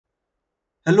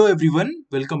Hello everyone,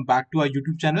 welcome back to our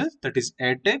YouTube channel that is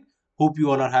EdTech. Hope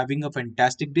you all are having a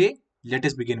fantastic day. Let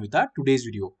us begin with our today's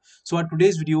video. So our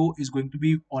today's video is going to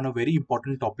be on a very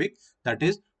important topic, that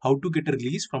is how to get a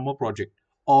release from a project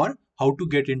or how to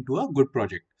get into a good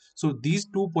project. So these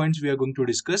 2 points we are going to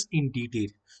discuss in detail.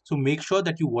 So make sure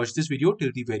that you watch this video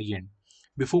till the very end.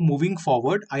 Before moving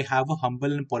forward, I have a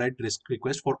humble and polite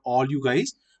request for all you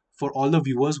guys, for all the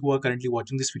viewers who are currently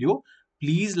watching this video.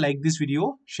 Please like this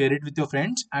video, share it with your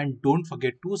friends, and don't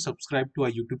forget to subscribe to our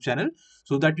YouTube channel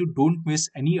so that you don't miss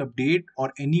any update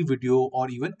or any video or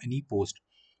even any post.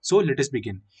 So let us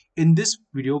begin. In this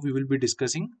video, we will be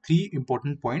discussing three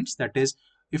important points, that is,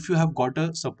 if you have got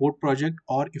a support project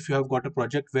or if you have got a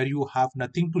project where you have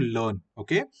nothing to learn,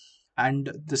 okay?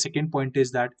 And the second point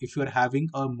is that if you are having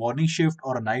a morning shift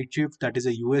or a night shift, that is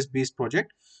a US based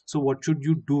project, so what should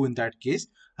you do in that case?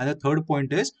 And the third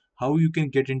point is how you can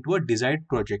get into a desired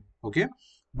project, okay?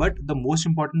 But the most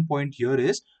important point here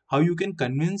is how you can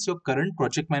convince your current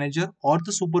project manager or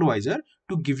the supervisor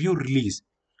to give you release.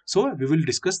 So we will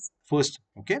discuss first,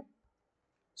 okay?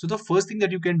 So the first thing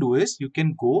that you can do is you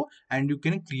can go and you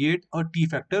can create a T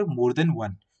factor more than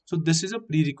one. So this is a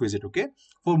prerequisite, okay?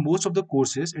 For most of the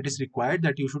courses, it is required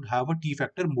that you should have a T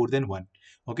factor more than one,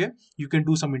 okay? You can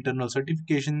do some internal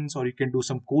certifications or you can do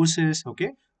some courses,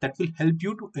 okay? That will help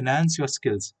you to enhance your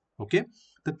skills, okay?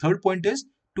 The third point is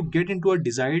to get into a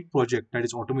desired project, that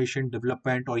is automation,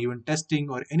 development, or even testing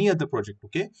or any other project,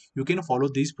 okay? You can follow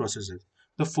these processes.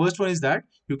 The first one is that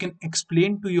you can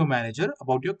explain to your manager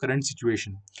about your current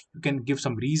situation. You can give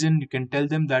some reason. You can tell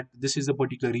them that this is the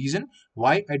particular reason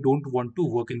why I don't want to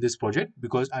work in this project,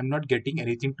 because I'm not getting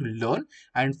anything to learn,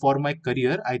 and for my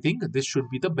career I think this should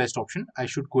be the best option. I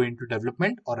should go into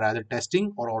development or rather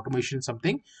testing or automation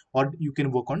something, or you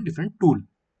can work on different tool.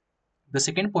 The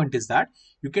second point is that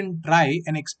you can try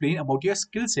and explain about your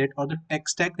skill set or the tech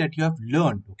stack that you have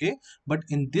learned, okay? But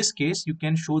in this case, you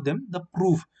can show them the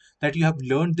proof that you have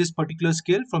learned this particular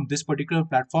skill from this particular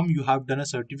platform, you have done a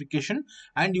certification,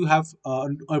 and you have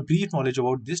a brief knowledge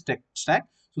about this tech stack.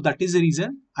 So that is the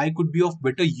reason I could be of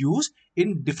better use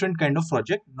in different kind of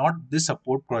project, not this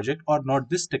support project or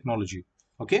not this technology,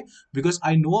 okay? Because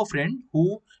I know a friend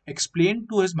who explained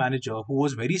to his manager, who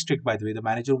was very strict, by the way. The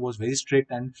manager was very strict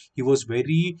and he was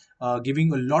very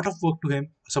giving a lot of work to him,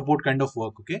 support kind of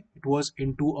work, okay? It was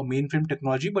into a mainframe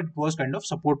technology, but it was kind of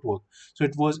support work. So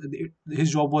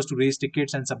his job was to raise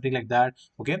tickets and something like that,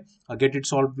 okay? Get it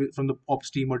solved from the ops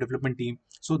team or development team.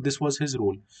 So this was his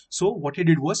role. So what he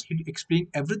did was he explained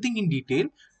everything in detail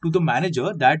to the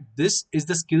manager, that this is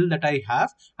the skill that I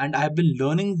have and I have been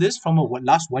learning this from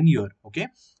last 1 year, okay?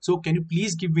 So can you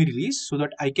please give me release so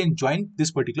that I can join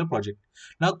this particular project?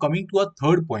 Now coming to a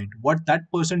third point, what that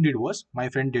person did was, my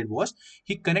friend did was,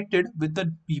 he connected with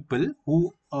the people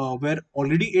who were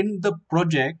already in the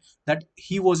project that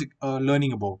he was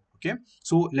learning about. Okay,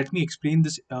 so let me explain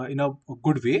this in a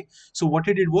good way. So what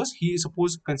he did was, he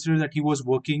suppose consider that he was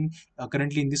working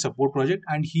currently in the support project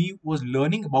and he was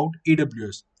learning about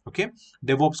AWS. Okay,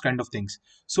 DevOps kind of things.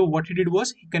 So what he did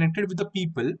was he connected with the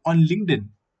people on LinkedIn,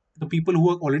 the people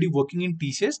who are already working in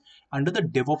TCS under the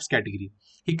DevOps category.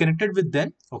 He connected with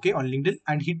them, okay, on LinkedIn,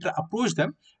 and he approached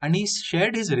them and he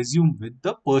shared his resume with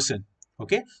the person.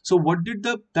 Okay, so what did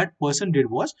that person did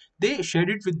was, they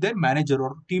shared it with their manager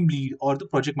or team lead or the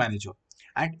project manager,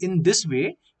 and in this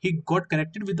way he got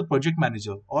connected with the project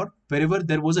manager or wherever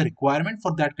there was a requirement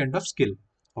for that kind of skill.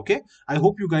 Okay, I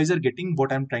hope you guys are getting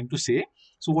what I'm trying to say.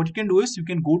 So what you can do is, you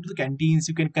can go to the canteens,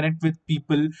 you can connect with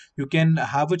people, you can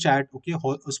have a chat, okay,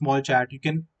 a small chat, you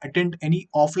can attend any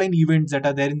offline events that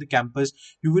are there in the campus.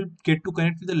 You will get to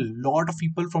connect with a lot of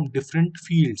people from different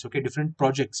fields, okay, different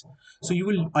projects. So you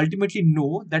will ultimately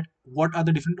know that what are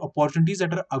the different opportunities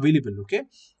that are available, okay?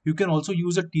 You can also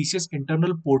use a TCS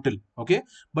internal portal, okay?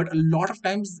 But a lot of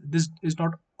times this is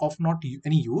not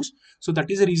any use. So that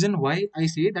is the reason why I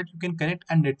say that you can connect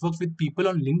and network with people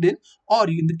on LinkedIn or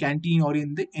in the canteen or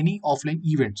in the any offline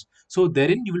events. So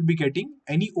therein you will be getting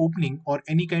any opening or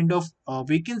any kind of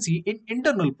vacancy in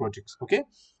internal projects, okay?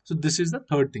 So this is the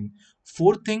third thing.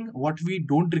 Fourth thing, what we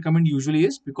don't recommend usually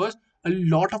is, because a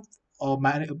lot of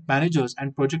managers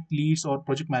and project leads or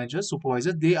project managers,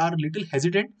 supervisors, they are little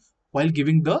hesitant while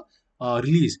giving the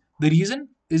release. The reason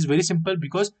is very simple,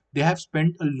 because they have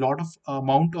spent a lot of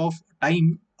amount of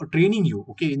time training you,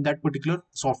 okay, in that particular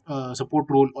support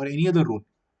role or any other role.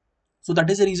 So that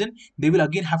is the reason they will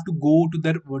again have to go to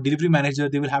their delivery manager.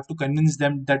 They will have to convince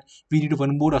them that we need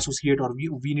one more associate, or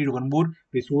we need one more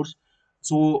resource.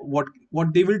 So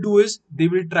what they will do is, they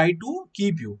will try to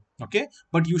keep you, okay?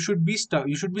 But you should be stuck,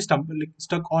 like,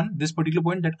 stuck on this particular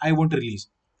point, that I want to release.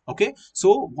 Okay,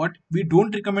 so what we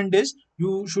don't recommend is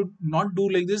you should not do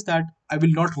like this, that I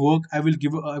will not work, I will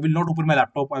not open my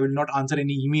laptop, I will not answer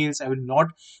any emails, I will not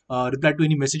reply to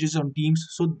any messages on Teams.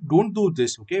 So don't do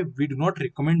this. Okay, we do not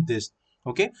recommend this.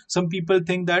 Okay, some people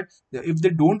think that if they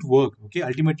don't work, okay,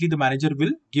 ultimately the manager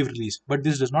will give release, but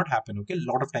this does not happen. Okay,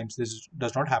 a lot of times this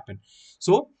does not happen.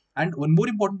 So, and one more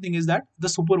important thing is that the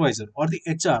supervisor or the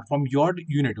HR from your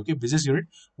unit, okay, business unit,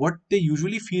 what they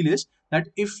usually feel is that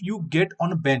if you get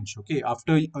on a bench, okay,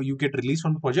 after you get released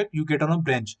from the project, you get on a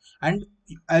bench. And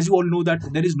as you all know that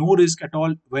there is no risk at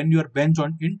all when you are bench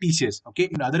on in TCS. Okay,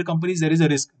 in other companies there is a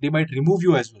risk, they might remove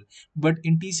you as well, but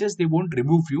in TCS they won't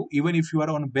remove you even if you are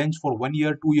on a bench for 1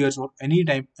 year, 2 years, or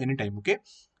anytime. Okay,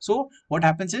 so what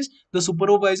happens is the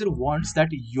supervisor wants that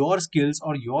your skills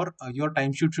or your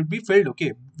time should be filled,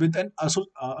 okay, with an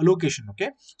allocation. Okay,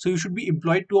 so you should be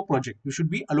employed to a project, you should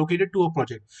be allocated to a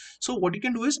project. So what you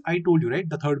can do is, I told you, right,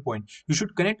 the third point, you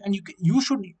should connect, and you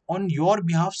should on your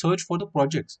behalf search for the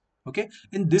projects. Okay,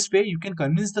 in this way you can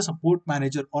convince the support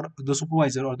manager or the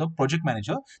supervisor or the project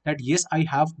manager that yes, I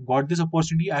have got this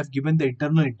opportunity, I have given the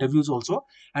internal interviews also,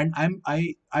 and I'm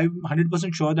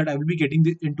 100% sure that I will be getting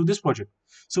into this project.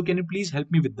 So can you please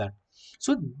help me with that?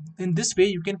 So in this way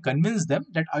you can convince them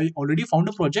that I already found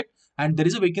a project and there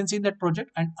is a vacancy in that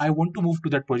project, and I want to move to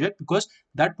that project because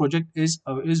that project is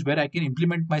where I can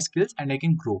implement my skills and I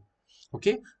can grow.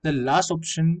 Okay, the last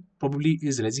option probably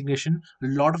is resignation. A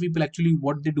lot of people actually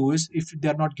what they do is, if they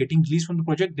are not getting released from the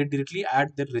project, they directly add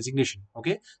their resignation.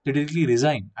 Okay, they directly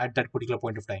resign at that particular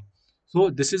point of time. So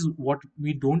this is what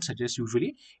we don't suggest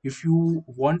usually. If you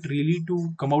want really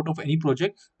to come out of any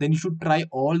project, then you should try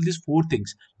all these four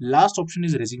things. Last option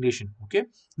is resignation. Okay,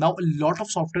 now a lot of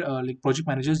software like project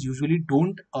managers usually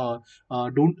don't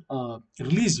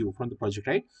release you from the project,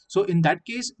 right? So in that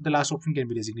case, the last option can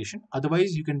be resignation.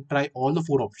 Otherwise, you can try all the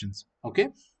four options. Okay.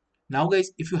 Now,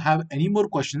 guys, if you have any more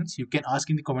questions, you can ask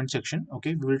in the comment section.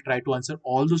 Okay, we will try to answer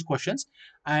all those questions.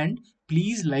 And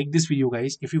please like this video,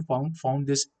 guys, if you found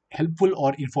this helpful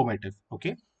or informative.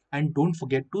 Okay, and don't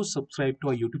forget to subscribe to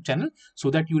our YouTube channel so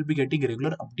that you will be getting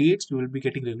regular updates. You will be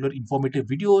getting regular informative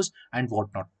videos and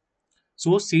whatnot.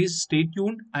 So, stay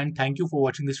tuned and thank you for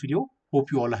watching this video.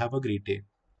 Hope you all have a great day.